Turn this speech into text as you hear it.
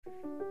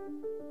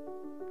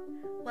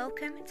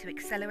Welcome to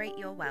Accelerate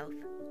Your Wealth,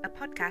 a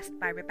podcast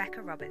by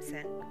Rebecca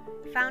Robertson,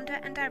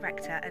 founder and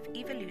director of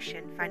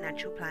Evolution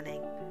Financial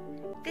Planning.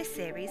 This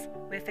series,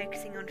 we're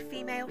focusing on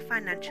female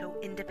financial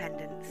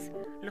independence,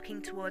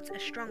 looking towards a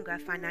stronger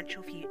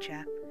financial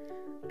future.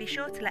 Be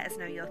sure to let us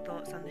know your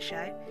thoughts on the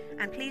show,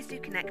 and please do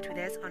connect with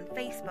us on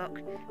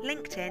Facebook,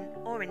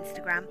 LinkedIn or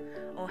Instagram,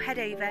 or head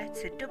over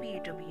to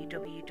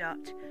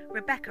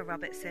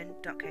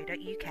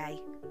www.rebeccarobertson.co.uk.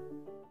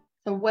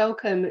 So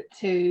welcome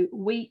to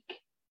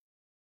week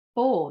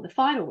 4, the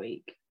final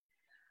week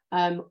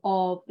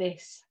of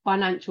this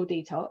financial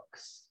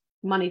detox,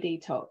 money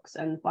detox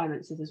and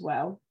finances as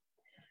well.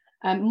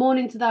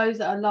 Morning to those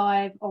that are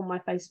live on my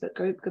Facebook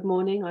group. Good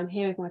morning. I'm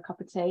here with my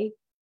cup of tea.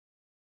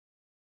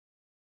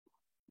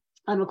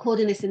 I'm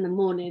recording this in the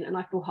morning and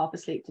I feel half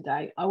asleep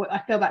today. I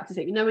fell back to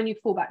sleep. You know, when you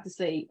fall back to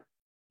sleep,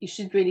 you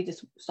should really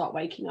just start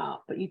waking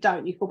up, but you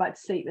don't. You fall back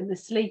to sleep and the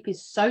sleep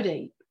is so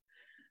deep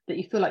that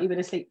you feel like you've been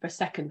asleep for a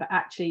second, but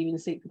actually you've been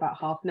asleep for about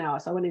half an hour.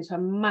 So I went into a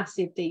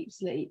massive deep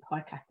sleep.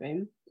 Hi,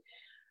 Catherine.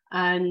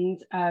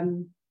 And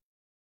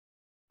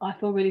I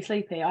feel really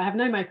sleepy. I have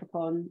no makeup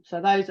on.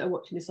 So those that are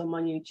watching this on my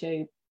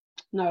YouTube,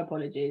 no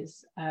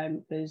apologies.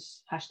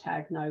 There's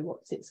hashtag no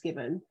what's it's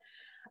given.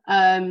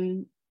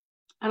 And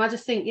I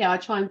just think, I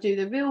try and do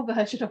the real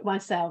version of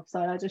myself. So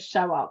I just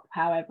show up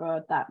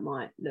however that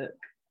might look.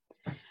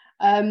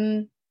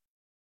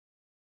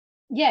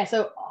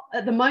 So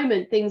at the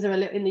moment, things are a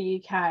little in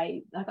the UK.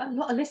 I've got a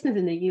lot of listeners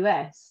in the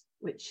US,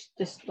 which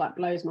just like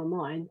blows my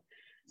mind.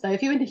 So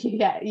if you're in the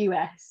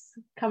US,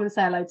 come and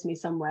say hello to me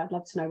somewhere. I'd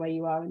love to know where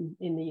you are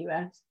in the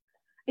US.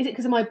 Is it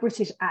because of my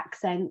British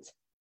accent?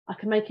 I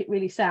can make it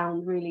really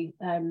sound really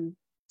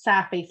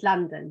South East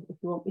London if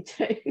you want me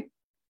to.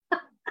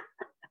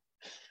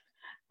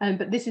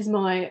 But this is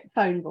my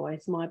phone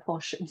voice, my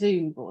posh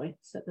Zoom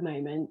voice at the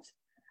moment.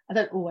 I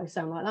don't always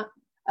sound like that.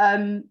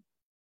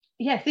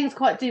 Things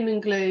quite doom and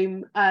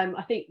gloom.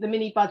 I think the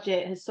mini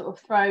budget has sort of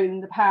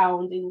thrown the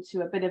pound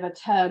into a bit of a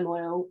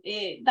turmoil.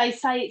 They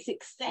say it's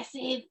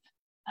excessive.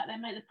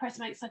 The press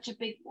makes such a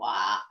big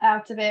wah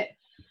out of it.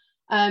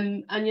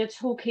 And you're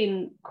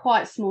talking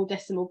quite small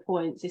decimal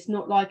points. It's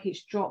not like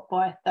it's dropped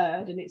by a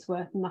third and it's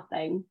worth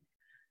nothing.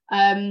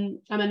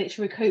 And then it's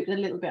recouped a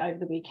little bit over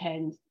the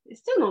weekend.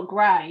 It's still not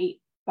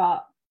great,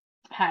 but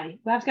hey,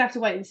 we have to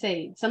wait and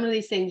see. Some of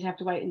these things you have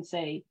to wait and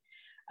see.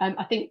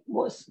 I think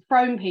what's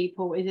thrown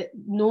people is that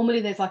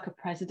normally there's like a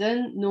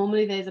precedent,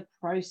 normally there's a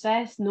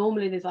process,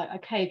 normally there's like,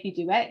 okay, if you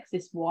do X,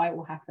 this Y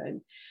will happen.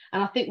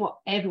 And I think what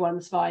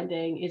everyone's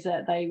finding is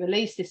that they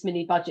release this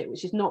mini budget,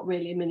 which is not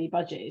really a mini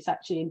budget. It's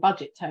actually in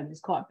budget terms,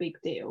 it's quite a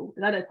big deal.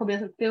 And I know it probably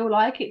doesn't feel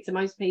like it to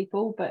most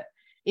people, but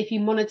if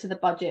you monitor the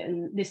budget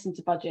and listen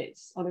to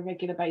budgets on a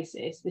regular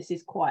basis, this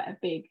is quite a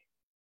big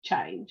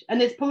change. And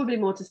there's probably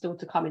more still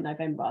to come in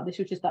November. This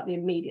was just like the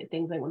immediate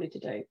things they wanted to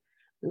do.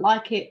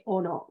 Like it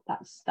or not,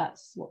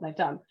 that's what they've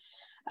done.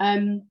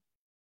 So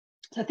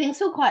things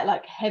feel quite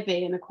like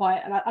heavy and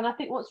I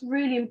think what's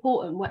really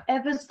important,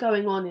 whatever's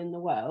going on in the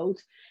world,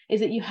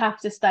 is that you have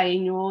to stay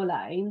in your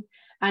lane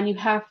and you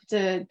have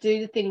to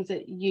do the things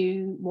that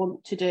you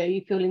want to do,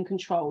 you feel in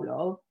control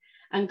of,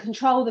 and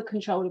control the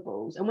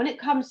controllables. And when it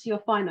comes to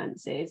your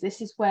finances,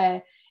 this is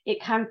where it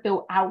can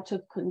feel out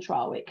of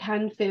control. It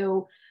can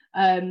feel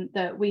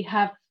that we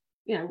have,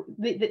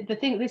 the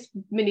thing, this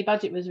mini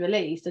budget was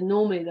released and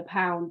normally the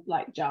pound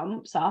like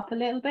jumps up a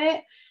little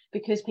bit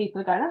because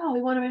people are going, oh,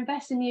 we want to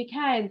invest in the UK,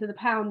 and so the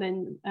pound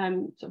then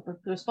sort of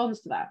responds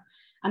to that.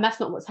 And that's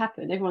not what's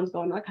happened. Everyone's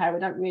gone, okay,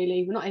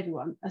 not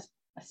everyone, a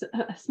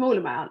small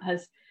amount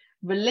has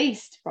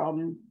released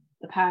from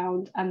the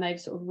pound and they've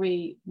sort of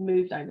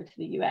moved over to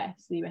the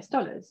US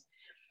dollars.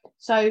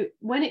 So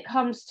when it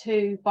comes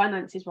to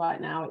finances right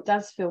now, it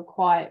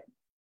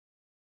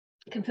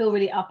can feel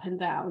really up and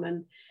down,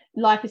 and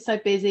life is so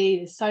busy,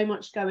 there's so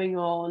much going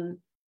on,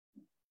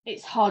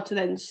 it's hard to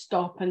then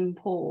stop and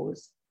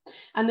pause.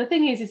 And the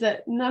thing is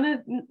that no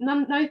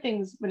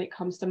things when it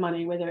comes to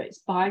money, whether it's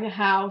buying a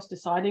house,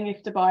 deciding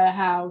if to buy a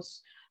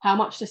house, how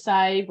much to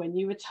save when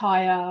you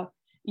retire,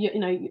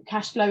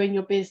 cash flow in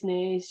your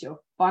business, your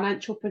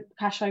financial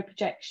cash flow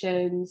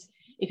projections,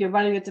 if you're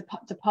running a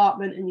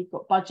department and you've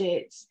got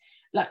budgets,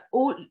 like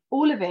all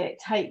of it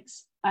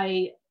takes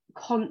a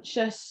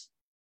conscious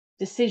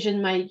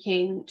decision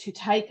making to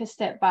take a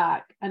step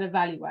back and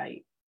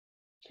evaluate.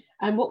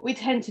 And what we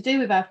tend to do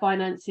with our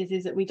finances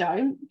is that we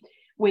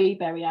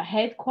bury our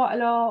head quite a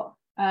lot.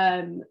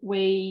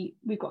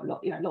 We've got a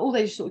lot, all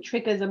those sort of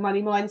triggers and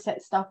money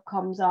mindset stuff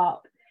comes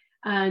up,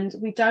 and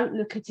we don't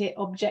look at it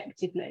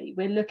objectively.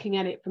 We're looking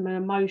at it from an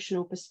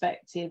emotional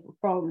perspective,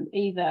 from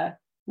either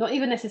not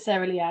even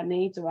necessarily our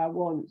needs or our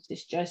wants.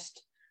 It's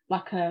just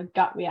like a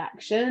gut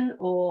reaction,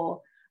 or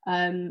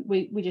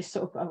we just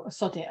sort of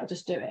sod it, I'll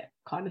just do it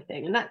kind of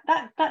thing. And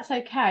that's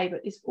okay,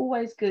 but it's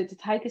always good to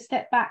take a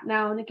step back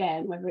now and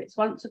again, whether it's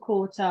once a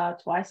quarter,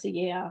 twice a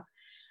year,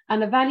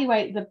 and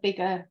evaluate the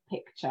bigger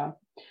picture.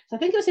 So I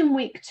think it was in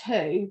week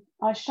 2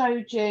 I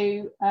showed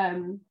you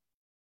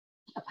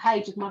a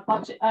page of my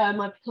budget,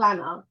 my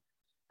planner,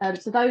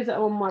 So those that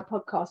are on my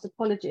podcast,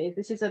 apologies.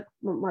 This is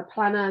my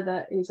planner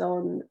that is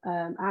on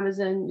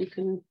Amazon. You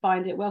can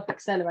find it, Wealth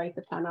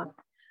Accelerator Planner.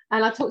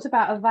 And I talked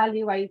about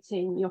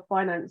evaluating your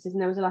finances,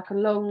 and there was like a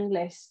long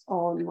list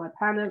on my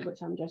planner,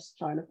 which I'm just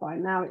trying to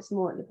find now. It's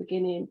more at the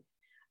beginning.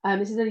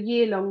 This is a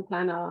year-long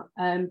planner,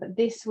 but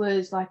this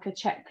was like a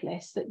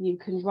checklist that you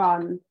can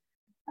run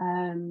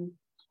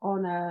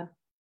on a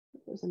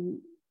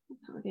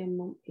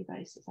monthly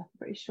basis. I'm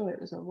pretty sure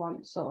it was a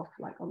once-off,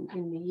 like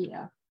in the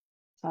year.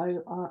 So,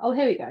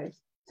 here we go.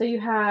 So you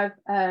have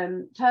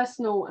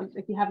personal, and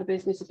if you have a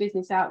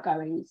business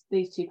outgoings,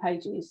 these 2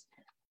 pages.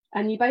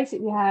 And you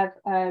basically have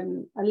a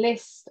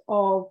list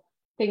of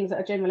things that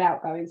are general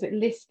outgoings. It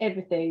lists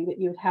everything that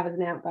you would have as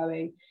an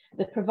outgoing,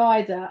 the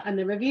provider and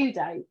the review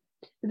date.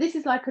 So this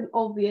is like an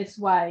obvious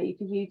way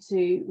for you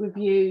to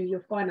review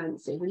your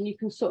finances, and you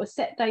can sort of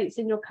set dates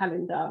in your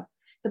calendar.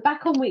 The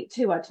back on week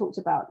 2, I talked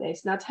about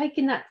this. Now,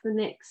 taking that to the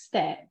next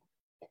step,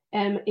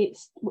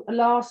 it's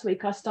last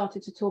week I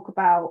started to talk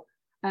about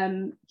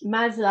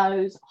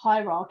Maslow's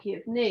hierarchy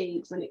of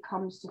needs when it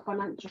comes to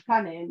financial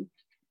planning.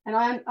 And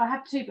I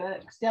have 2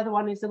 books. The other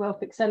one is The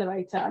Wealth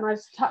Accelerator, and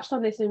I've touched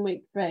on this in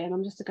week 3, and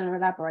I'm just going to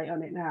elaborate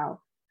on it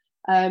now.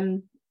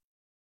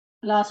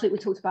 Last week we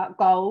talked about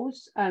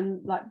goals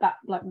and like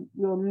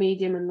your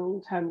medium and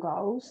long-term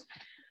goals.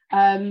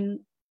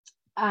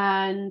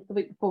 And the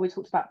week before we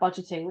talked about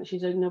budgeting, which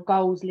is your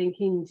goals link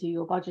into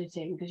your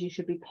budgeting, because you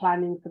should be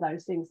planning for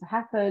those things to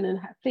happen and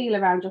feel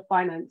around your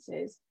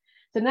finances.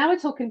 So now we're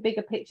talking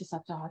bigger picture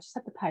stuff. I just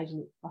had the page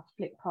and I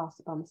flicked past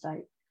it by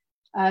mistake.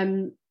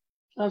 I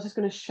was just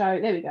going to show,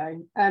 there we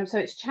go. So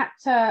it's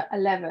chapter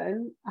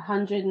 11,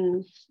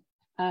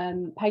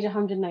 page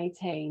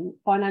 118,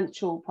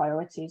 financial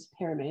priorities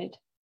pyramid,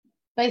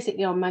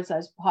 basically on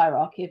Maslow's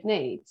hierarchy of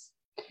needs.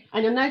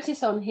 And you'll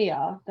notice on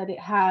here that it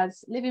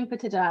has living for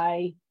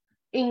today,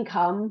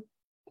 income,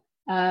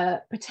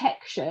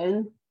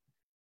 protection,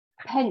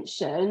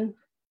 pension,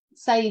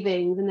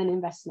 savings, and then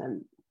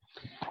investment.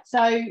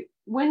 So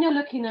when you're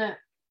looking at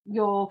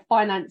your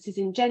finances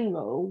in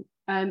general,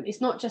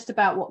 it's not just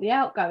about what the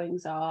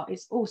outgoings are,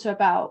 it's also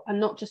about, and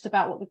not just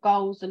about what the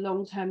goals, the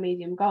long-term,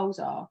 medium goals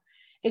are.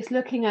 It's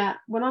looking at,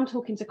 when I'm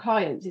talking to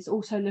clients, it's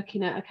also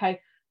looking at,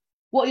 okay,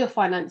 what are your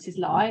finances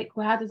like?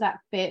 Well, how does that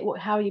fit?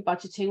 How are you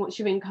budgeting? What's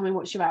your income and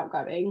what's your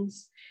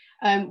outgoings?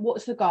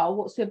 What's the goal?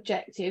 What's the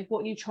objective?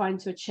 What are you trying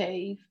to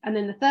achieve? And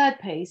then the third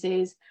piece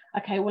is,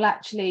 okay, well,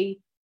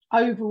 actually,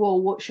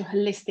 overall, what's your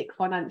holistic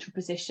financial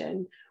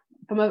position?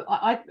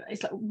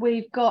 It's like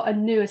we've got a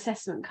new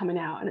assessment coming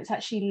out, and it's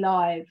actually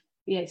live.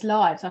 Yeah, it's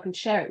live, so I can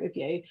share it with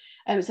you.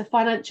 It's a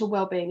financial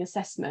wellbeing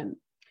assessment,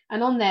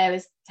 and on there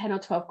is 10 or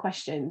 12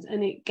 questions,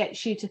 and it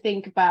gets you to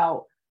think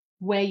about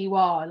where you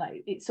are.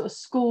 Like, it sort of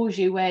scores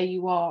you where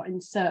you are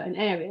in certain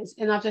areas,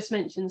 and I've just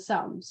mentioned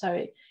some.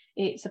 So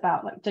it's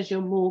about, like, does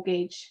your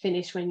mortgage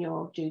finish when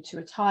you're due to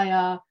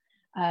retire?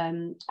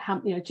 Do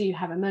you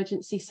have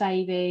emergency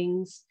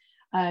savings?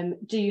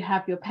 Do you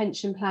have your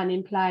pension plan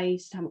in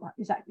place?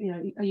 Is that,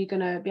 are you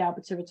going to be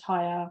able to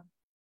retire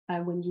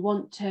when you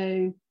want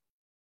to?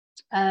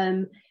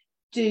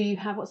 Do you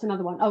have, what's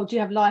another one? Oh, do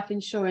you have life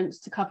insurance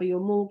to cover your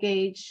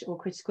mortgage, or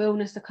critical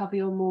illness to cover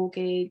your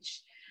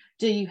mortgage?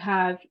 Do you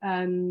have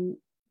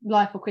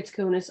life or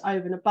critical illness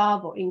over and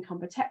above, or income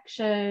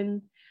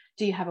protection?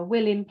 Do you have a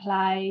will in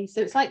place?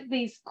 So it's like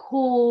these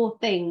core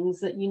things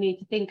that you need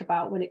to think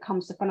about when it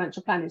comes to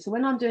financial planning. So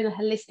when I'm doing a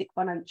holistic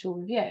financial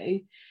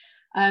review,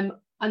 and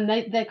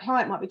their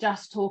client might be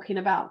just talking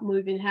about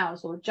moving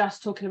house, or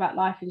just talking about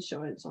life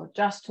insurance, or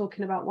just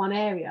talking about one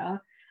area,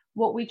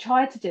 what we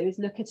try to do is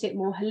look at it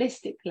more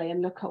holistically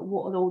and look at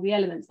what are all the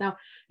elements. Now,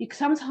 you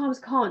sometimes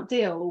can't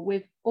deal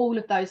with all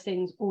of those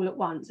things all at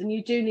once, and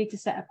you do need to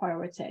set a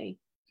priority.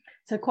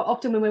 So quite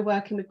often when we're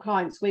working with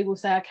clients, we will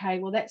say, okay,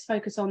 well, let's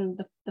focus on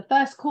the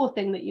first core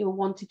thing that you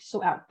wanted to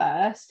sort out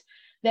first.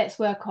 Let's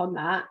work on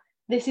that.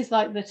 This is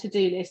like the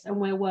to-do list, and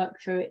we'll work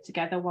through it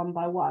together one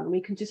by one.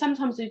 We can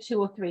sometimes do 2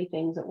 or 3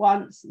 things at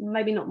once,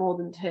 maybe not more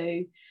than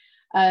 2.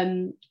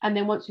 And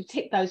then once we've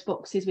ticked those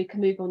boxes, we can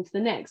move on to the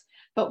next.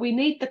 But we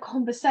need the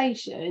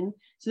conversation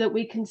so that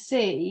we can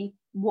see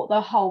what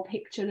the whole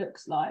picture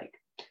looks like.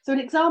 So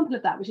an example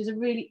of that, which is a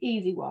really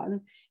easy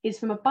one, is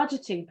from a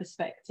budgeting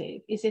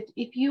perspective, is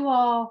if you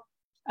are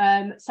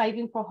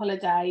saving for a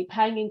holiday,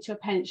 paying into a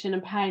pension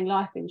and paying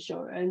life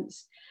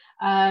insurance,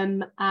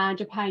 and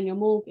you're paying your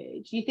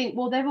mortgage, you think,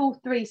 well, they're all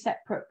 3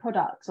 separate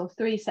products or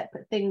 3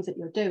 separate things that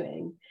you're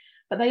doing,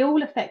 but they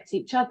all affect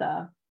each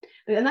other.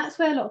 And that's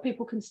where a lot of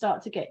people can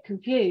start to get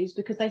confused,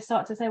 because they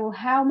start to say, well,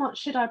 how much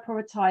should I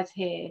prioritize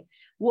here?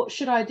 What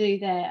should I do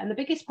there? And the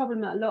biggest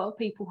problem that a lot of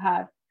people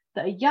have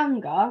that are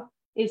younger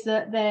is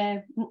that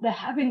they're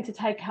having to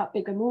take out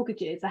bigger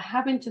mortgages. They're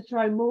having to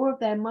throw more of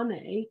their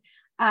money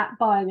at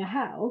buying a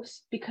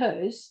house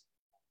because,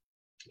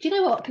 do you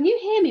know what? Can you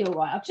hear me all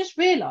right? I've just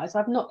realised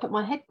I've not put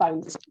my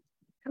headphones.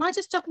 Can I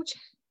just double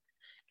check?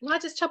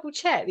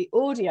 The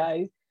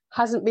audio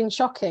hasn't been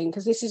shocking,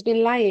 because this has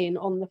been laying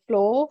on the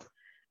floor.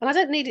 And I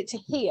don't need it to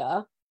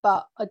hear,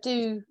 but I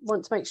do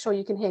want to make sure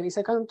you can hear me.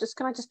 So can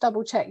I just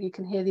double check you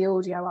can hear the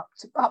audio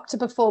up to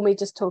before me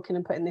just talking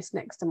and putting this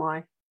next to my.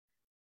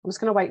 I'm just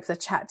going to wait for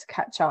the chat to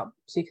catch up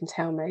so you can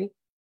tell me.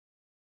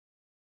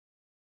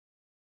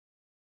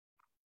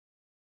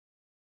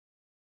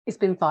 It's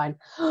been fine.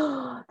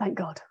 Thank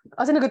God.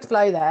 I was in a good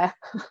flow there.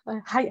 I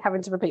hate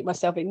having to repeat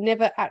myself. It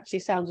never actually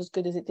sounds as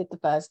good as it did the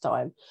first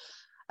time.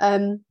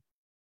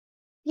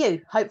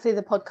 Hopefully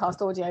the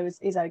podcast audio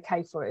is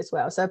okay for it as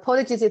well. So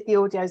apologies if the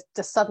audio's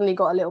just suddenly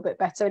got a little bit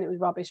better and it was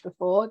rubbish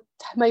before.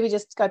 Maybe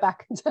just go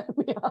back and turn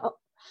me up.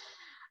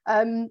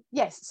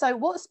 Yes, so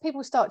what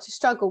people start to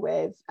struggle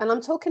with, and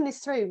I'm talking this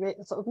through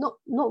sort of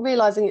not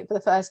realizing it for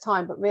the first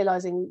time, but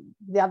realizing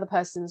the other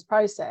person's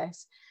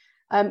process,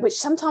 which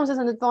sometimes as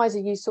an advisor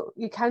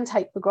you can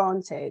take for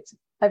granted.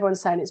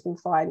 Everyone's saying it's been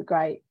fine,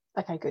 great,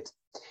 okay, good.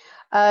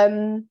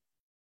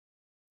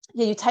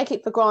 You take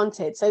it for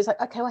granted. So it's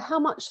like, okay, well, how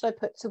much should I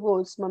put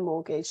towards my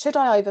mortgage? Should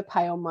I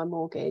overpay on my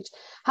mortgage?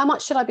 How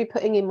much should I be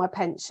putting in my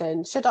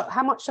pension?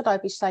 How much should I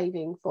be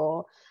saving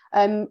for?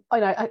 I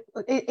know,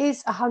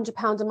 is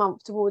 £100 a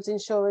month towards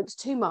insurance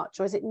too much,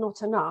 or is it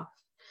not enough?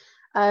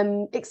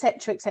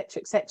 Etc,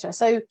 etc, etc.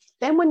 So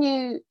then when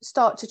you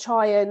start to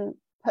try and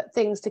put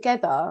things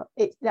together,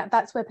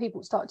 that's where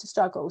people start to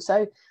struggle.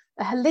 So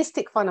a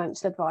holistic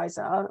financial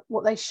advisor,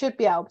 what they should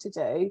be able to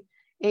do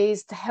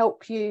is to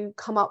help you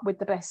come up with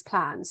the best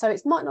plan. So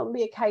it might not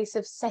be a case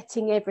of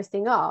setting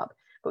everything up,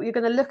 but you're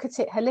going to look at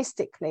it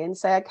holistically and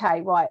say,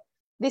 okay, right,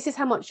 this is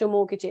how much your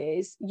mortgage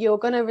is.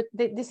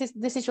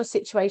 This is your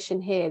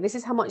situation here. This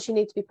is how much you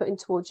need to be putting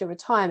towards your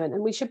retirement.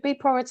 And we should be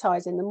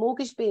prioritising the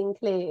mortgage being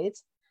cleared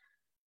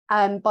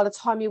by the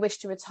time you wish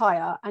to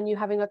retire, and you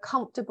having a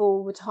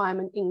comfortable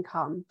retirement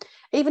income.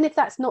 Even if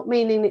that's not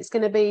meaning it's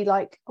going to be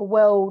like a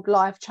world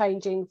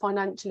life-changing,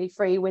 financially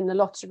free, win the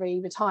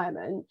lottery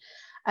retirement.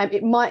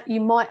 You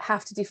might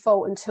have to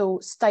default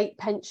until state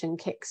pension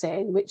kicks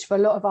in, which for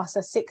a lot of us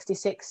are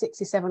 66,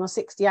 67 or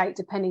 68,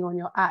 depending on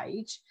your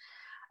age.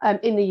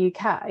 In the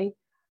UK,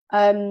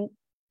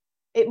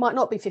 it might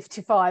not be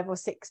 55 or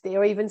 60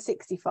 or even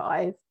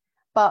 65,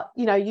 but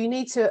you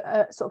need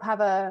to sort of have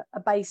a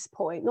base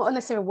point, not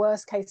necessarily a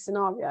worst case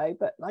scenario,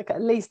 but like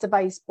at least a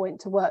base point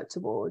to work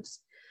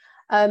towards.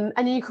 And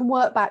then you can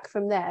work back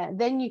from there.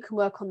 Then you can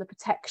work on the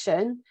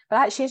protection. But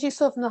actually, as you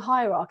saw from the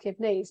hierarchy of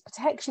needs,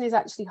 protection is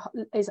actually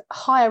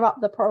higher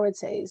up the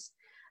priorities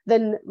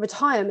than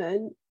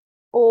retirement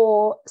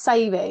or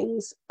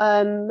savings,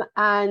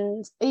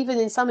 and even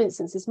in some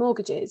instances,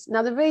 mortgages.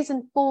 Now, the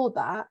reason for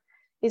that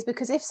is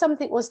because if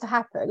something was to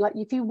happen, like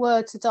if you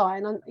were to die,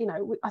 and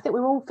I think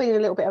we're all feeling a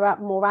little bit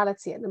about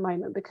morality at the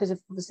moment because of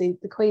obviously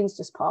the Queen's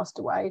just passed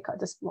away,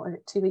 just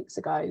 2 weeks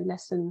ago,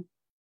 less than,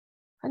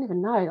 I don't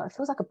even know, it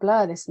feels like a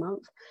blur this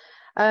month.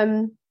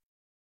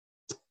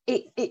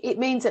 It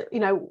means that,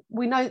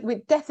 we know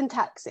with death and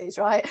taxes,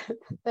 right?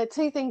 There are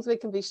two things we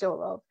can be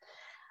sure of.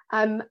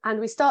 And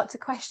we start to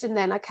question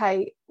then,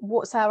 okay,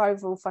 what's our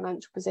overall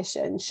financial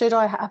position?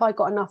 Have I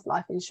got enough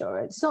life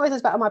insurance? It's not always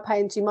about, am I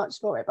paying too much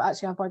for it, but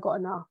actually, have I got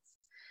enough?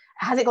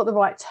 Has it got the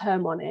right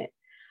term on it?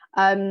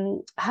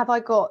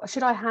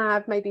 Should I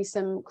have maybe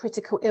some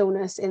critical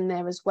illness in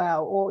there as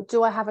well? Or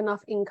do I have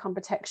enough income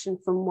protection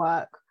from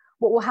work?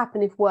 What will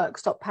happen if work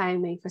stopped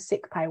paying me for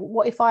sick pay?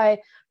 What if I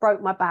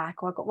broke my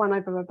back, or I got run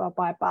over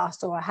by a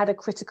bus, or I had a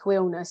critical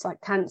illness like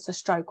cancer,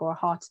 stroke, or a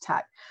heart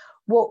attack?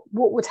 What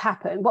would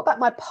happen? What about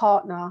my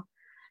partner?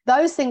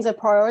 Those things are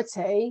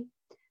priority,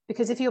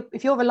 because if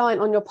you're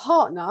reliant on your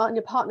partner, and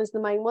your partner's the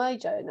main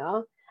wage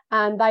earner,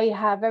 and they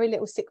have very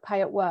little sick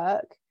pay at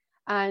work,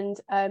 and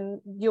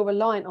you're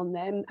reliant on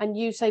them, and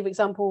you say, for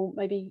example,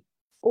 maybe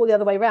all the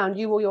other way around,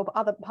 you or your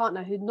other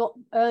partner who's not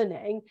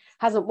earning,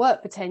 hasn't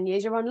worked for 10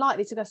 years, you're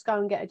unlikely to just go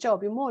and get a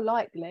job. You're more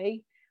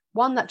likely,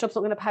 one, that job's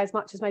not going to pay as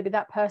much as maybe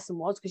that person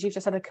was because you've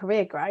just had a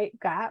career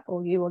gap,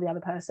 or you or the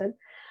other person.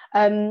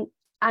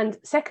 And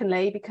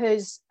secondly,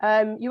 because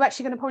you're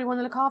actually going to probably want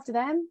to look after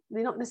them.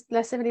 They're not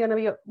necessarily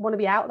going to want to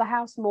be out of the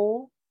house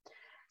more.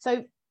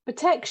 So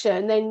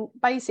protection then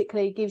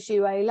basically gives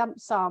you a lump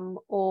sum,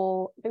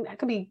 or that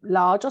can be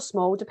large or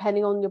small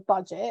depending on your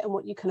budget and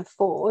what you can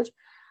afford.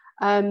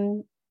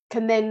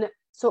 Can then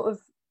sort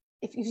of,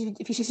 if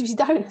you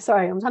don't,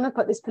 sorry, I'm trying to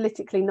put this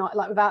politically, not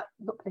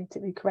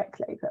politically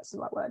correctly, if that's the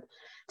right word,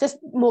 just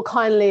more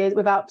kindly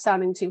without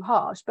sounding too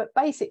harsh. But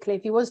basically,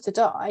 if you was to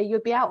die,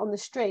 you'd be out on the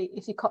street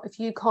if you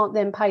can't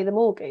then pay the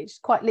mortgage,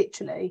 quite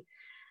literally.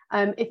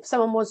 If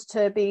someone was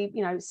to be,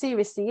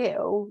 seriously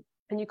ill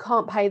and you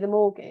can't pay the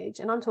mortgage,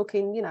 and I'm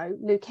talking,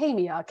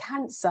 leukemia,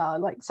 cancer,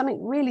 like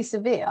something really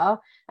severe,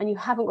 and you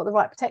haven't got the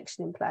right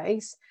protection in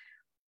place,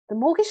 the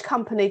mortgage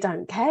company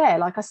don't care.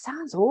 Like, it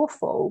sounds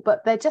awful,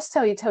 but they just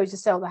tell you to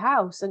sell the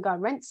house and go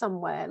and rent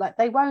somewhere. Like,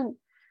 they're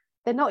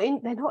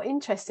not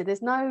interested.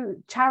 There's no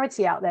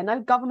charity out there. No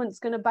government's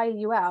going to bail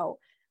you out,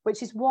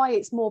 which is why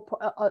it's more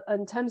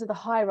in terms of the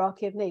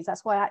hierarchy of needs.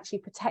 That's why actually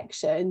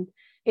protection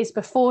is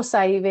before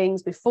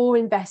savings, before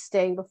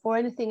investing, before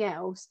anything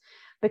else,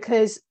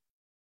 because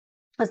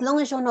as long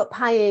as you're not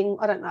paying,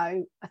 I don't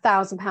know,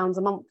 £1,000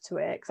 a month to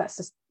it, because that's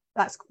just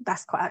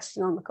that's quite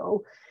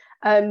astronomical.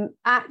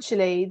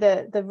 Actually,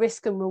 the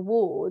risk and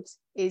reward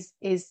is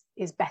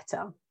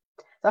better.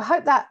 So I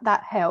hope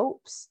that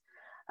helps.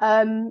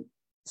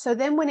 So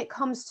then when it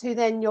comes to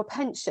then your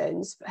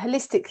pensions,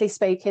 holistically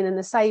speaking, and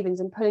the savings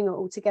and putting it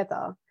all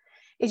together,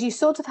 is you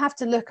sort of have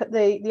to look at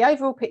the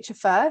overall picture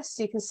first,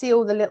 so you can see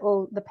all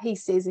the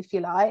pieces, if you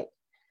like,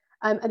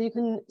 and you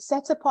can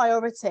set a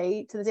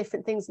priority to the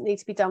different things that need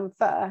to be done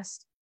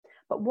first.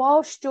 But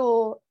whilst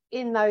you're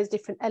in those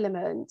different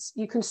elements,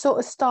 you can sort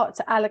of start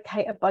to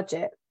allocate a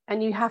budget,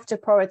 and you have to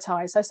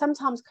prioritize. So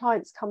sometimes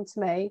clients come to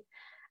me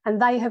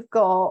and they have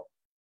got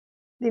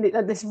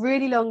this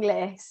really long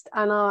list,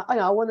 and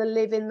I want to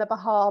live in the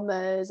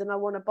Bahamas and I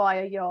want to buy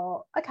a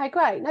yacht. Okay,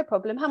 great, no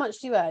problem. How much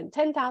do you earn?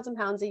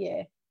 £10,000 a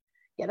year.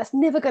 Yeah, that's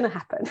never going to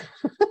happen.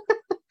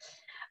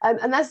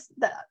 And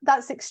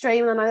that's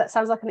extreme. I know that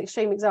sounds like an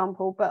extreme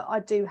example, but I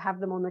do have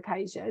them on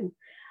occasion.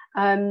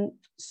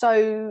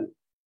 So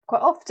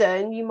quite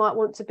often you might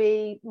want to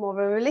be more of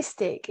a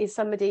realistic. Is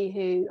somebody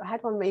who, I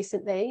had one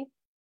recently,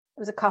 it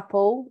was a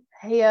couple.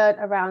 He earned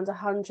around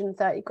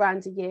 130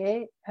 grand a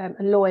year, a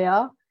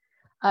lawyer.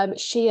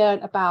 She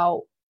earned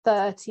about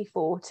 30,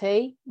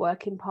 40,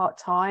 working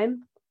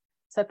part-time.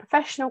 So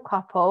professional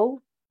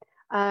couple,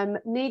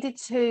 needed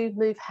to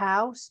move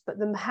house, but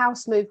the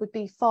house move would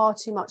be far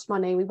too much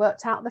money. We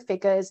worked out the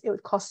figures, it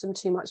would cost them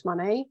too much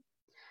money.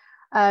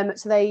 So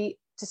they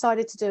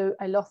decided to do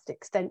a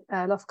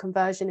loft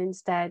conversion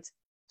instead.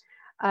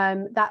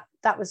 That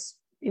was,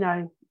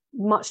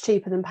 much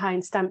cheaper than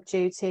paying stamp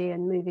duty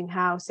and moving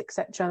house,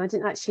 etc. And I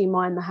didn't actually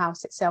mind the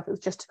house itself, it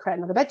was just to create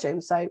another bedroom,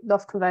 so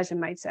loft conversion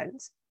made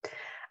sense.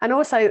 And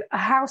also, a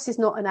house is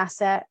not an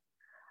asset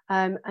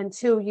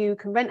until you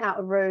can rent out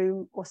a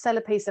room or sell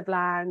a piece of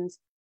land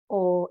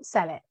or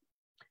sell it.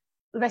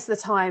 The rest of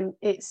the time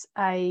it's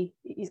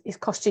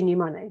costing you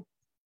money.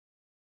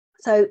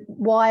 So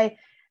why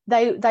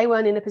they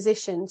weren't in a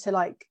position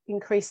to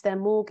increase their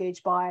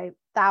mortgage by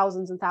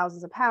thousands and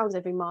thousands of pounds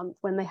every month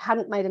when they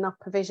hadn't made enough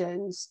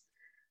provisions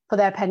for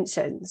their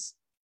pensions.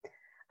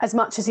 As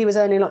much as he was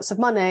earning lots of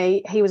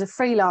money, he was a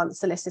freelance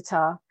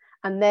solicitor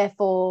and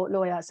therefore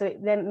lawyer. So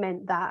it then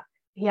meant that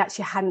he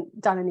actually hadn't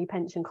done any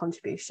pension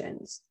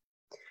contributions.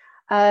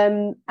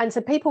 And so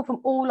people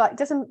from all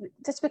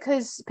just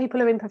because people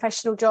are in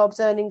professional jobs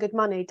earning good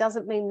money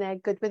doesn't mean they're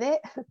good with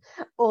it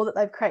or that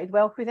they've created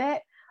wealth with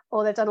it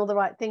or they've done all the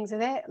right things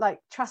with it.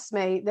 Trust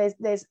me,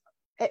 there's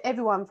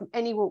everyone from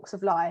any walks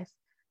of life,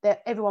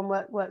 that everyone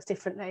works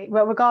differently,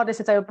 well, regardless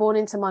if they were born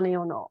into money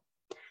or not.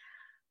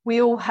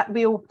 We all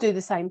do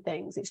the same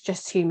things. It's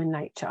just human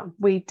nature.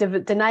 We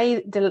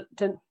deny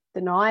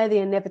the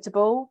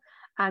inevitable,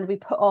 and we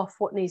put off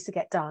what needs to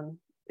get done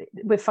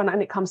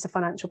when it comes to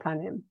financial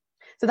planning.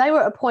 So they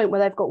were at a point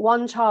where they've got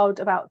one child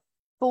about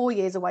 4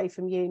 years away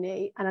from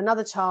uni and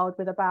another child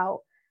with about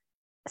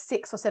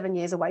 6 or 7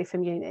 years away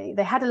from uni.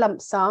 They had a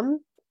lump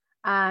sum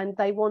and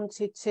they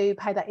wanted to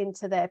pay that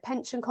into their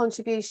pension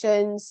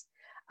contributions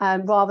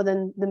rather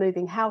than the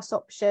moving house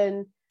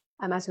option,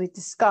 as we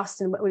discussed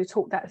and we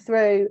talked that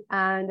through.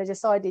 And they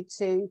decided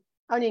to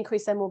only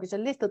increase their mortgage a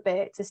little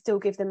bit to still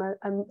give them a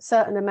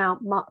certain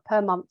amount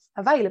per month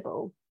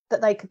available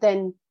that they could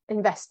then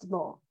invest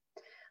more.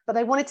 But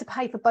they wanted to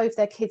pay for both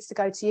their kids to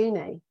go to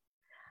uni.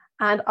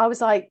 And I was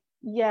like,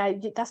 yeah,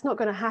 that's not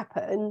going to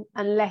happen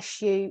unless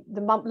the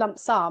lump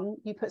sum,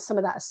 you put some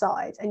of that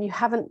aside, and you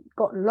haven't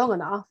got long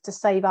enough to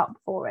save up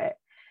for it.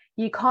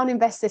 You can't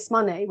invest this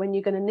money when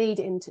you're going to need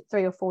it in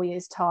 3 or 4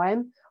 years'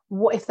 time.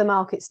 What if the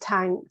market's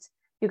tanked?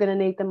 You're going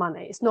to need the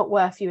money. It's not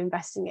worth you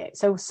investing it.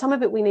 So some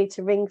of it we need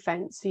to ring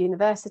fence for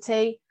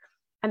university,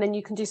 and then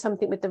you can do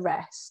something with the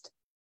rest.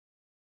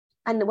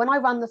 And when I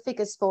run the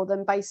figures for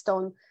them based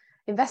on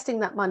investing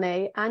that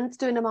money and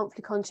doing a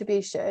monthly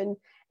contribution,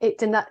 it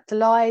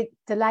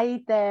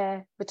delayed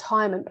their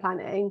retirement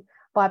planning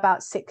by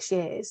about 6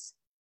 years.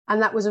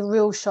 And that was a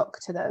real shock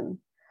to them.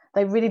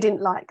 They really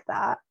didn't like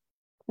that.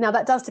 Now,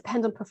 that does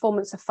depend on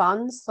performance of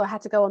funds. So I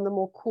had to go on the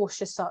more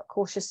cautious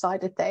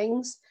side of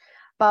things.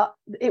 But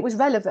it was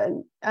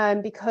relevant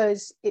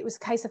because it was a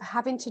case of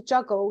having to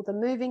juggle the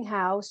moving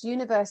house,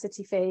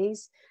 university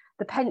fees,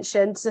 the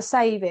pensions, the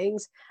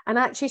savings, and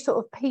actually sort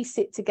of piece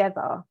it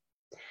together.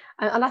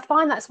 And I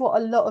find that's what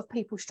a lot of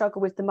people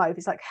struggle with the most.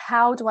 It's like,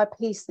 how do I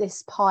piece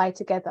this pie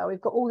together?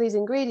 We've got all these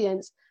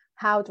ingredients.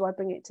 How do I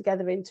bring it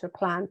together into a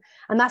plan?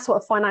 And that's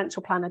what a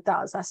financial planner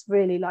does. That's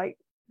really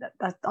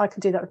that I can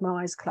do that with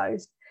my eyes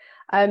closed.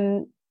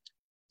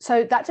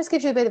 So that just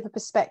gives you a bit of a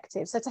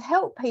perspective. So to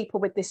help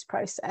people with this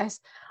process,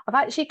 I've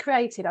actually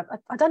created,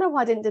 I don't know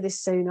why I didn't do this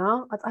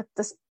sooner. I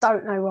just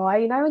don't know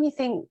why. When you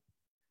think,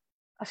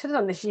 I should have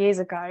done this years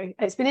ago.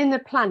 It's been in the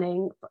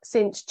planning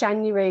since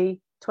January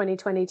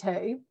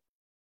 2022.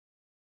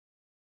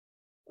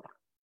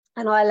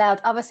 And I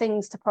allowed other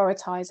things to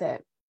prioritise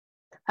it.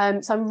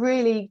 So I'm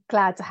really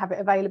glad to have it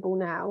available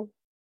now.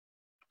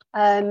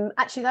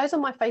 Actually, those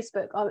on my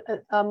Facebook,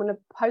 I'm going to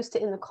post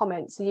it in the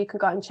comments so you can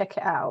go and check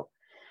it out.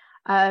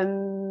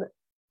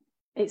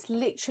 It's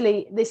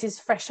literally, this is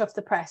fresh off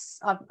the press.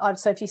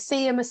 So if you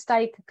see a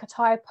mistake, a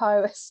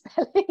typo, a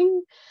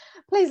spelling,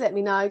 please let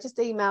me know. Just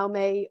email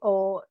me,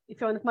 or if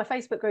you're on my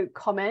Facebook group,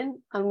 comment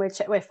and we'll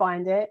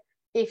find it.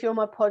 If you're on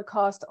my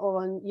podcast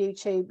or on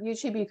YouTube,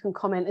 you can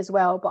comment as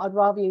well, but I'd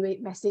rather you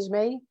message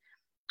me,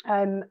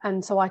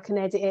 and so I can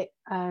edit it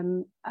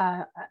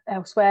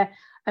elsewhere.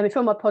 And if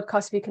you're on my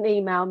podcast, you can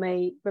email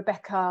me,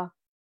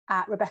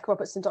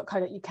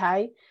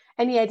 rebecca@rebeccarobertson.co.uk.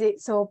 Any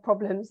edits or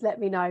problems, let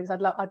me know,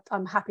 because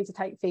I'm happy to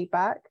take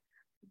feedback.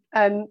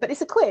 But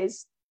it's a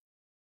quiz,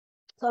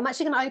 so I'm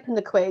actually going to open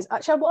the quiz.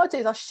 Actually, what I'll do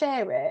is I'll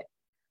share it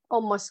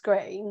on my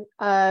screen,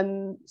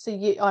 so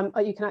you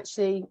can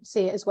actually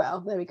see it as well.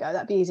 There we go.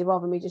 That'd be easier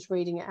rather than me just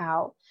reading it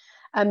out.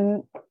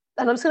 And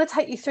I'm just going to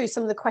take you through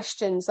some of the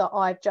questions that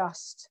I've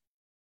just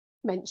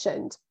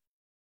mentioned.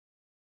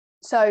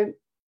 So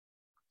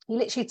you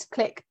literally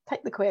click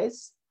take the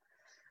quiz,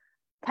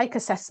 take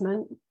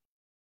assessment.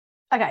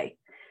 Okay.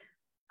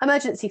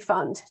 Emergency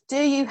fund. Do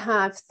you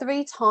have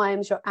 3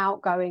 times your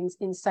outgoings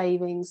in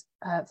savings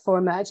for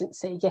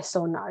emergency? Yes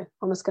or no?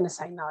 I'm just going to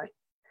say no.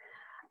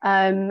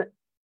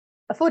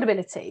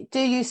 Affordability. Do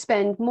you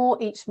spend more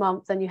each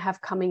month than you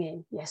have coming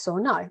in? Yes or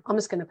no? I'm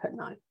just going to put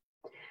no.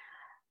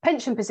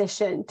 Pension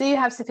position. Do you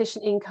have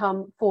sufficient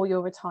income for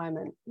your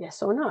retirement?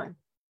 Yes or no?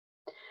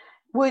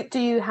 Do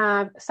you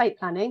have estate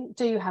planning?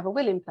 Do you have a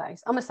will in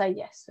place? I'm going to say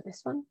yes for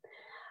this one.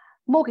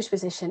 Mortgage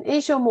position.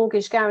 Is your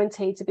mortgage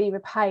guaranteed to be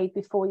repaid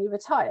before you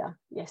retire?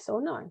 Yes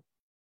or no?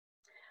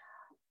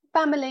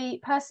 Family,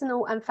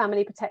 personal and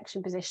family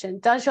protection position.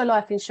 Does your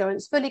life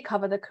insurance fully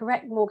cover the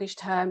correct mortgage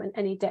term and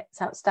any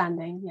debts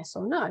outstanding? Yes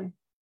or no?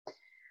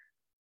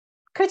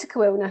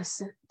 Critical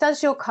illness.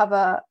 Does your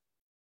cover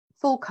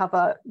full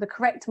cover the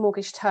correct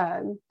mortgage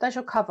term? Does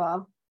your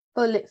cover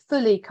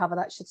fully cover,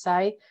 that should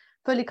say,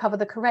 fully cover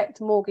the correct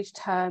mortgage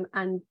term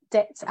and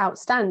debts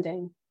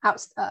outstanding?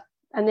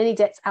 And any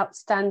debts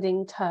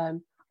outstanding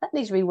term. That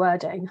needs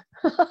rewording.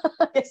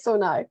 Yes or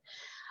no?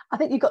 I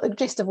think you've got the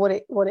gist of what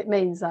it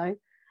means though.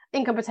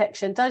 Income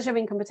protection. Does your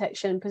income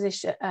protection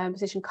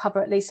position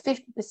cover at least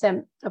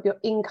 50% of your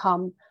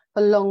income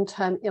for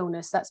long-term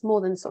illness? That's more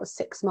than sort of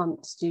 6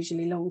 months,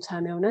 usually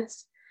long-term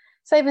illness.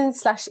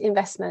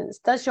 Savings/investments.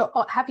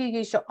 Have you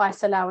used your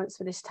ISA allowance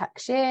for this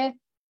tax year?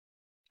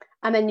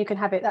 And then you can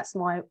have it. That's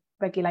my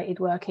regulated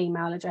work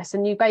email address.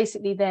 And you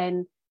basically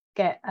then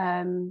get,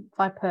 if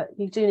I put,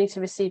 you do need to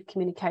receive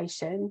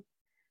communication.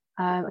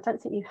 I don't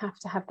think you have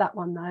to have that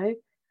one though.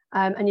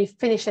 And you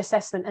finish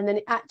assessment, and then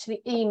it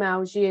actually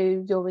emails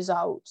you your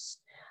results.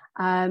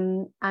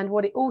 And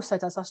what it also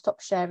does, I'll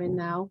stop sharing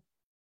now.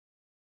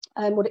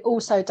 And what it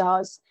also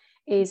does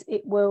is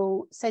it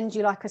will send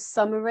you like a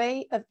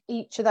summary of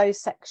each of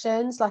those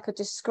sections, like a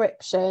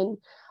description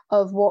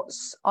of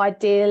what's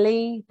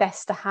ideally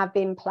best to have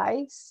in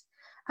place.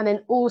 And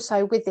then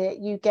also with it,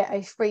 you get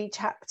a free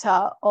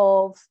chapter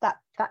of that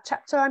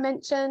chapter I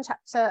mentioned,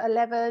 chapter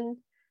 11,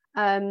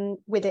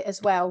 with it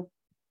as well.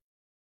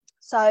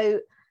 So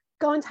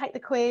go and take the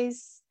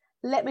quiz.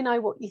 Let me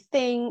know what you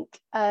think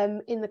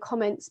in the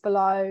comments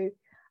below.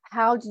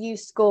 How do you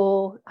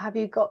score? Have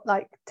you got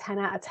like 10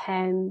 out of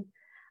 10?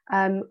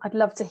 I'd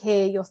love to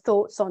hear your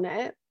thoughts on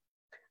it.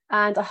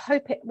 And I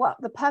hope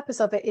the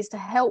purpose of it is to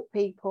help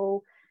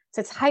people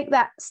to take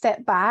that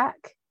step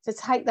back, to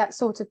take that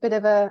sort of bit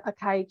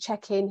of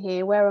check in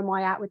here, where am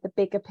I at with the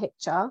bigger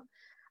picture,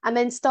 and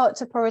then start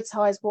to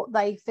prioritise what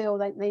they feel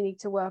they need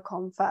to work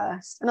on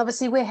first. And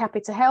obviously we're happy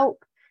to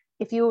help.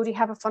 If you already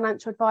have a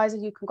financial advisor,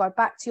 you can go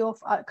back to your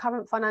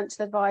current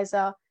financial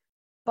advisor,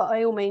 but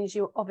by all means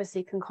you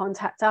obviously can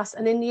contact us.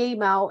 And in the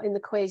email, in the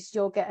quiz,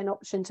 you'll get an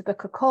option to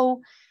book a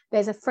call.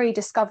 There's a free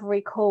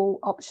discovery call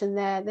option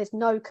there. There's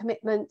no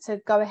commitment to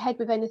go ahead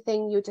with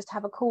anything. You'll just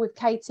have a call with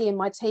Katie and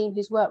my team,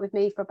 who's worked with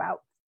me for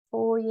about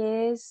 4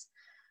 years.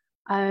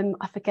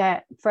 I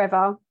forget,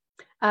 forever.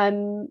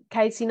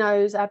 Katie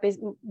knows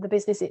the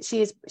business.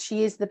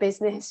 She is the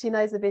business. She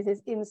knows the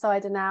business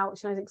inside and out.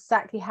 She knows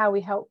exactly how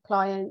we help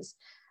clients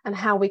and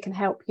how we can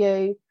help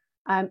you,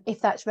 if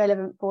that's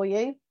relevant for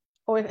you.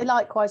 Or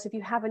likewise, if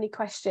you have any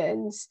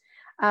questions.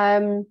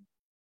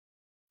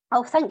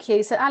 Oh, thank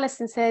you. So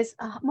Alison says,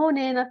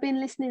 morning, I've been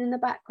listening in the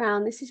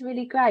background. This is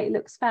really great. It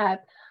looks fab.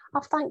 Oh,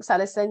 thanks,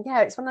 Alison.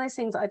 Yeah, it's one of those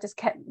things that I just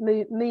kept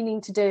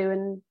meaning to do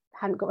and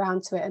hadn't got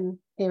around to it. And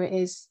here it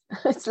is.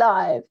 It's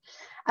live.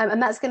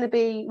 And that's going to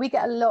be, we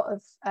get a lot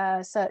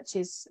of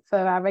searches for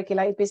our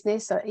regulated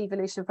business, so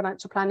Evolution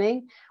Financial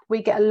Planning.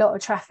 We get a lot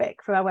of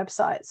traffic through our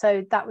website.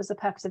 So that was the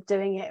purpose of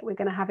doing it. We're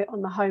going to have it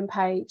on the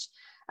homepage,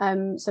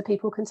 so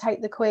people can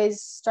take the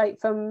quiz straight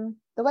from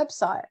the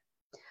website.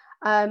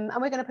 And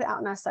we're going to put it out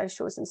on our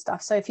socials and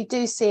stuff. So if you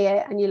do see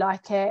it and you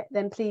like it,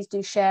 then please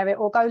do share it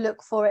or go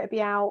look for it. It'll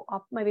be out.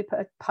 I'll maybe put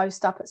a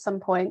post up at some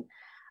point.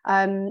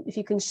 If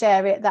you can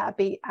share it, that'd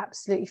be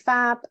absolutely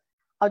fab.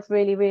 I'd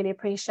really, really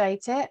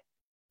appreciate it.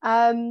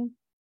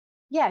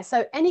 Yeah,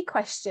 so any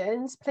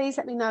questions, please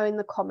let me know in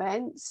the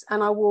comments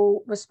and I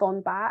will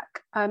respond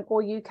back,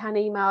 or you can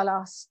email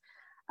us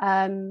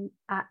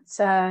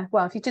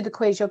if you do the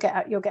quiz, you'll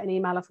get an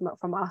email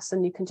from us,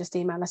 and you can just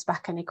email us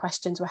back any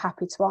questions. We're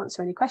happy to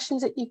answer any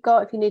questions that you've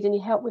got if you need any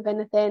help with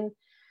anything.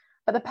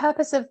 But the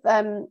purpose of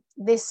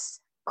this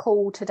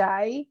call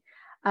today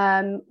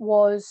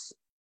is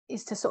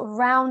to sort of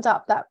round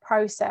up that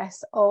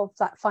process of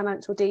that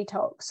financial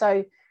detox.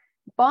 So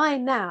by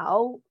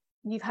now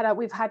we've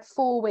had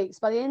 4 weeks.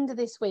 By the end of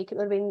this week, it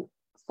would have been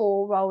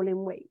 4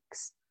 rolling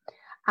weeks.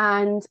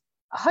 And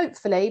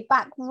hopefully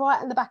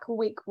right in the back of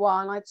week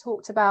 1, I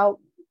talked about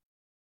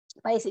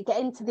basically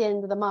getting to the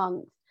end of the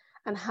month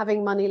and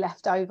having money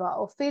left over,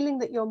 or feeling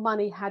that your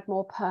money had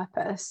more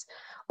purpose,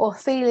 or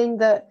feeling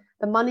that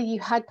the money you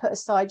had put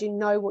aside, you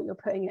know what you're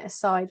putting it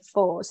aside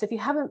for. So if you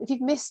don't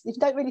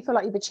really feel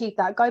like you've achieved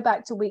that, go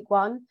back to week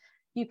 1.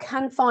 You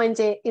can find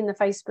it in the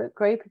Facebook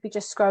group if you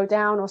just scroll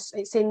down, or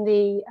it's in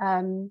the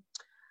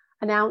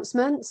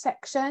announcement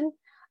section.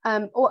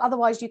 Or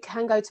otherwise, you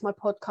can go to my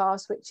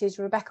podcast, which is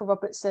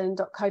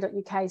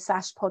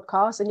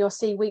rebeccarobertson.co.uk/podcast, and you'll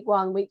see week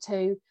 1, week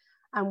 2,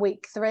 and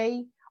week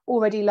 3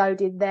 already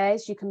loaded there.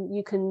 So you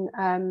can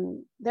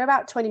they're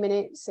about 20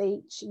 minutes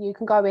each. You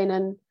can go in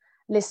and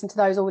listen to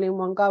those all in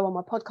one go on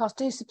my podcast.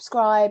 Do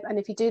subscribe, and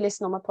if you do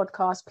listen on my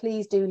podcast,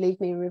 please do leave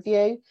me a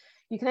review.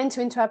 You can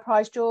enter into our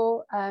prize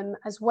draw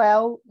as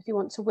well if you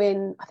want to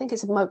win. I think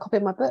it's a copy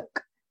of my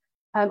book,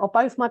 or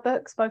both my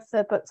books, both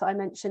the books that I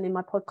mentioned in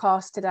my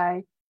podcast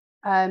today.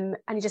 And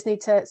you just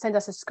need to send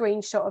us a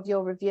screenshot of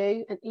your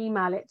review and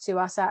email it to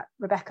us at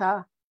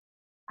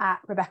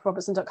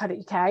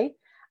rebecca@rebeccarobertson.co.uk,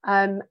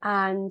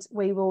 and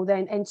we will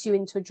then enter you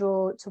into a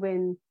draw to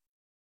win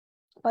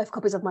both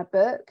copies of my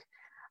book.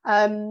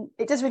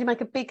 It does really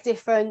make a big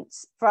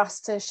difference for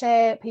us to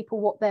share people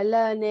what they're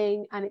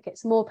learning, and it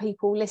gets more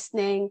people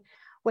listening.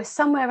 We're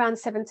somewhere around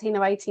 17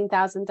 or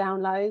 18,000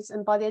 downloads,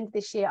 and by the end of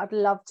this year I'd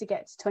love to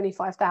get to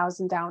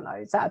 25,000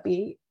 downloads.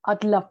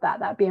 I'd love that.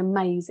 That'd be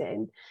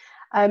amazing.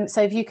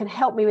 So if you can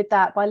help me with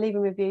that by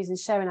leaving reviews and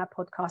sharing our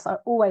podcast, I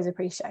always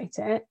appreciate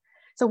it.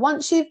 So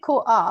once you've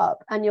caught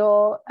up and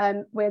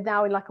we're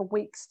now in like a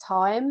week's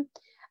time,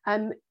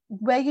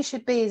 where you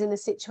should be is in a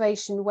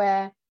situation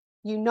where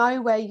you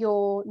know where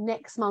your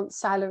next month's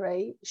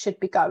salary should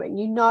be going.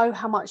 You know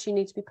how much you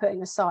need to be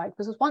putting aside,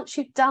 because once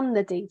you've done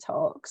the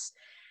detox,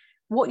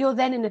 what you're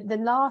then in the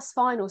last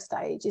final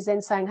stage is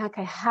then saying,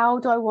 okay, how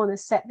do I want to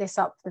set this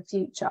up for the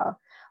future?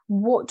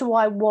 What do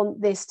I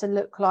want this to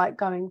look like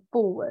going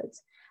forward?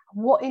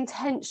 What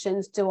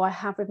intentions do I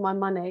have with my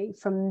money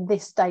from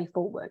this day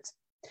forward?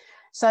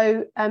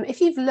 So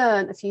if you've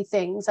learned a few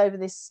things over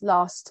this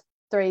last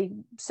 3,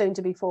 soon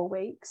to be 4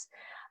 weeks,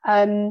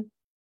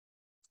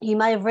 you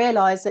may have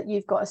realised that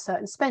you've got a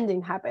certain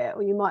spending habit,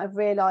 or you might have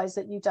realised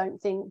that you don't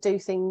do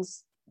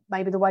things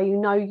maybe the way you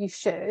know you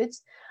should,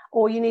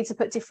 or you need to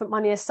put different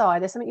money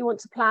aside. There's something you want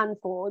to plan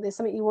for. There's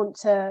something you want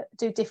to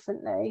do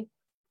differently.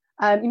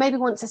 You maybe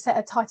want to set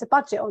a tighter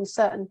budget on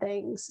certain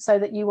things, so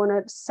that you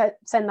want to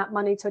send that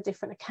money to a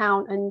different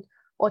account,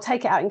 or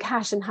take it out in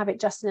cash and have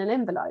it just in an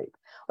envelope.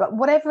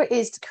 Whatever it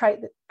is to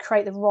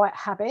create the right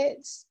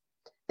habits,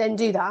 then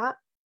do that.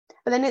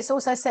 But then it's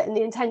also setting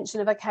the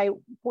intention of, okay,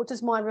 what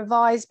does my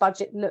revised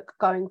budget look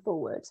going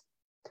forward?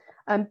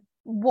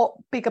 What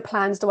bigger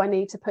plans do I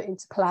need to put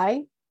into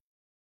play?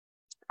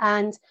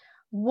 And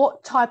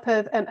what type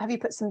of, have you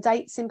put some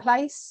dates in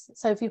place?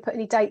 So if you put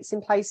any dates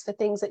in place for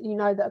things that you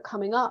know that are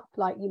coming up,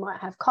 like you might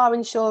have car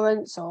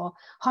insurance or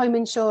home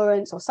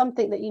insurance, or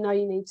something that you know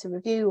you need to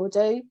review or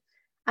do.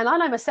 And I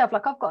know myself,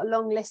 like I've got a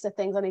long list of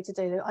things I need to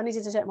do. I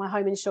needed to check my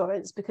home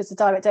insurance because the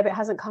direct debit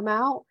hasn't come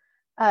out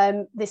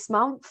this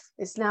month.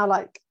 It's now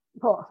like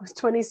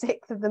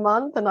 26th of the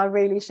month, and I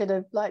really should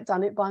have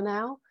done it by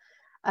now.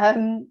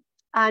 And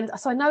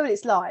so I know what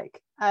it's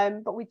like.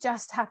 But we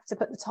just have to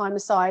put the time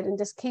aside and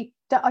just keep.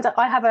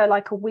 I have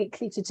a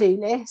weekly to-do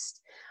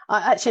list.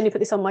 I actually only put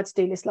this on my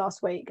to-do list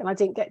last week, and I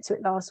didn't get to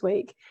it last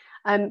week.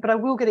 But I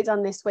will get it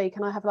done this week,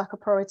 and I have a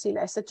priority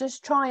list. So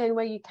just try and,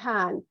 where you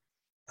can,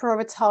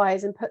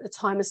 prioritize and put the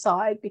time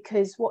aside,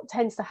 because what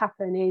tends to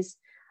happen is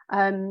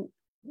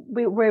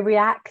we're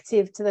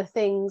reactive to the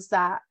things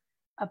that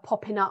are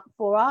popping up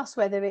for us,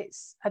 whether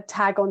it's a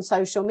tag on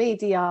social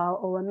media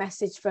or a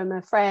message from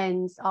a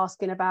friend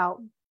asking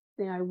about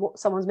what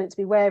someone's meant to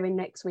be wearing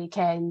next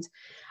weekend,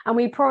 and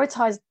we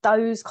prioritize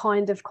those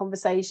kind of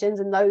conversations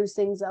and those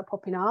things that are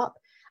popping up.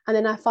 And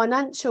then our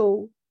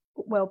financial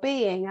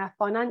well-being, our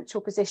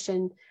financial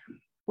position,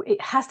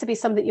 it has to be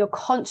something you're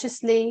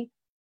consciously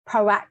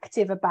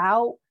proactive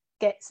about,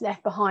 gets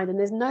left behind, and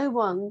there's no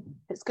one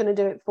that's going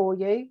to do it for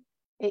you.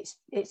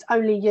 It's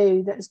only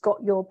you that's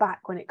got your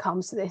back when it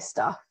comes to this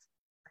stuff,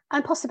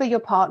 and possibly your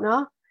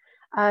partner,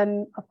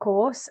 of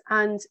course.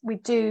 And we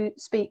do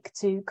speak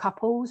to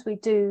couples.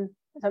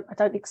 I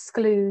don't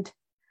exclude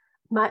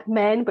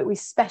men, but we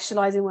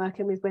specialize in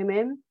working with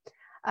women,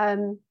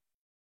 and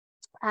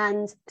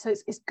so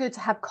it's good to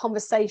have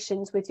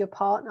conversations with your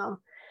partner.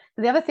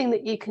 The other thing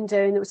that you can do,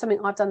 and it was something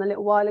I've done a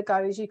little while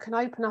ago, is you can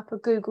open up a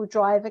Google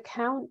Drive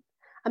account,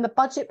 and the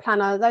budget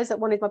planner, those that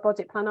wanted my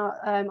budget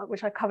planner,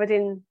 which I covered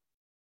in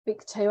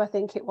week 2, I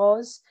think it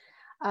was,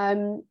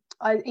 I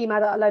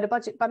emailed out a load of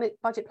budget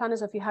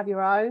planners. Or if you have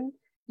your own,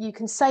 you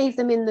can save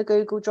them in the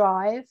Google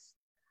Drive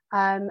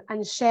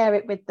and share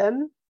it with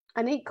them.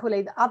 And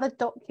equally, the other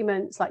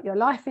documents like your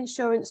life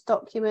insurance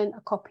document,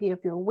 a copy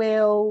of your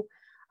will,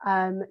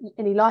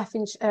 any life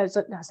insurance,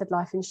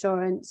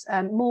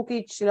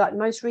 mortgage, like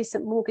most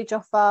recent mortgage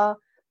offer,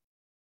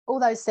 all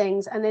those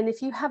things. And then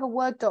if you have a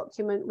Word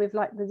document with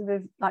like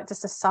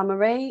just a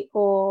summary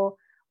or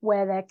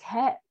where they're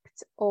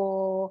kept,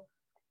 or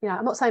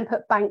I'm not saying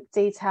put bank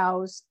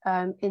details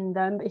in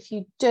them, but if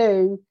you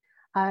do,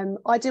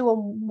 I do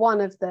on one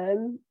of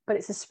them, but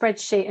it's a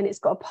spreadsheet and it's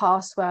got a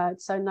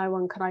password, so no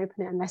one can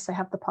open it unless they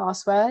have the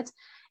password.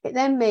 It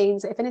then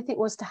means that if anything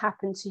was to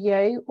happen to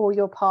you or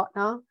your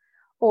partner,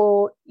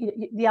 or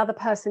the other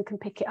person can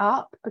pick it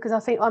up, because I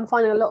think I'm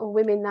finding a lot of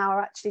women now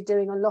are actually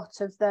doing a lot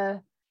of the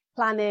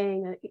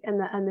planning and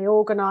the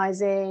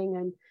organising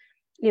and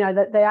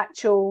the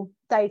actual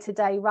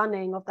day-to-day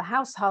running of the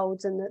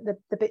households and the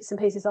bits and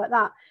pieces like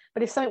that.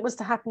 But if something was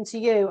to happen to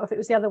you, or if it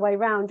was the other way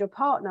around, your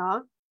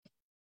partner,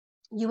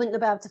 you wouldn't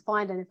be able to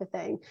find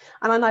anything.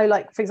 And I know,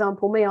 like, for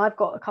example, me, I've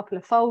got a couple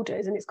of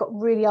folders and it's got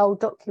really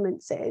old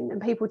documents in,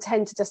 and people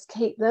tend to just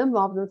keep them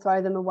rather than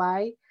throw them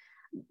away.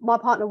 My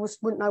partner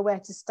wouldn't know where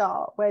to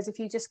start. Whereas if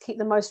you just keep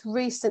the most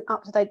recent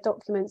up-to-date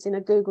documents in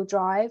a Google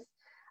Drive,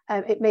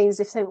 it means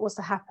if something was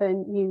to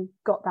happen, you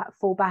got that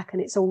fallback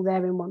and it's all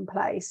there in one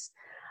place.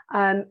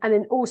 And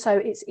then also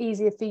it's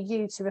easier for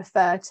you to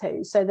refer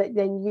to, so that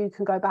then you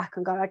can go back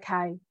and go,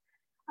 okay,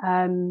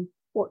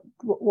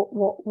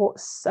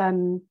 what's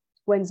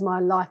when's my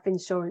life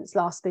insurance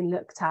last been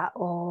looked at,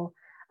 or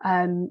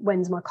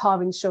when's my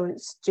car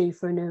insurance due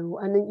for renewal?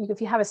 And then if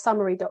you have a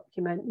summary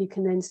document, you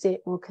can then see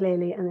it more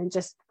clearly and then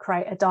just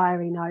create a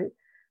diary note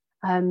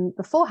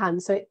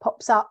beforehand, so it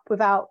pops up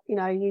without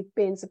you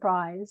being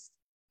surprised.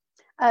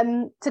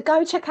 To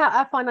go check out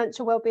our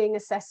financial wellbeing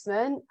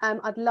assessment,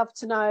 I'd love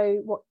to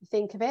know what you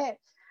think of it,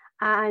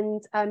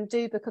 and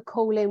do book a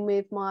call in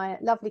with my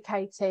lovely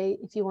Katie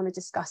if you want to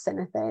discuss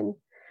anything.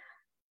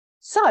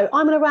 So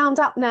I'm going to round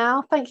up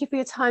now. Thank you for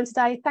your time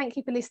today. Thank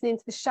you for listening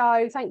to the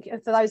show. Thank you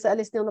for those that are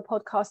listening on the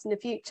podcast in the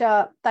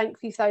future. Thank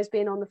you for those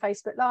being on the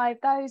Facebook Live.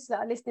 Those that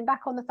are listening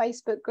back on the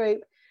Facebook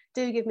group,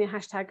 do give me a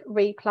hashtag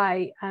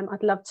replay.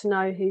 I'd love to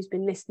know who's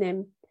been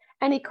listening.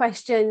 Any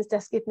questions,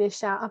 just give me a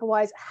shout.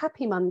 Otherwise,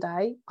 happy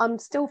Monday. I'm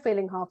still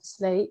feeling half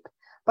asleep,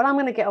 but I'm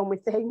going to get on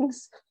with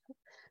things.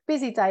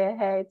 Busy day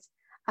ahead.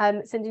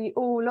 Sending you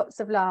all lots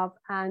of love,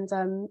 and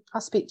I'll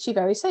speak to you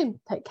very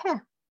soon. Take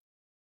care.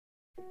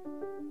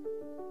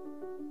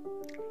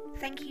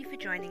 Thank you for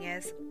joining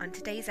us on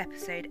today's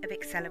episode of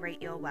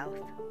Accelerate Your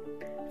Wealth.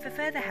 For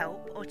further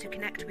help or to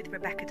connect with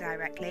Rebecca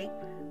directly,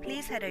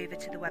 please head over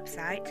to the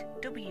website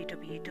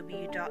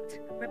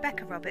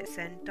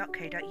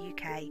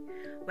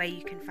www.rebeccarobertson.co.uk, where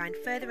you can find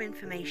further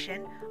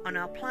information on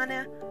our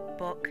planner,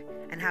 book,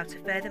 and how to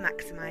further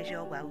maximise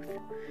your wealth.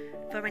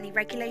 For any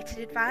regulated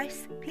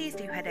advice, please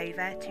do head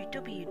over to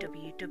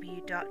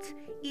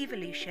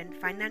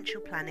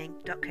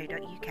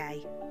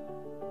www.evolutionfinancialplanning.co.uk.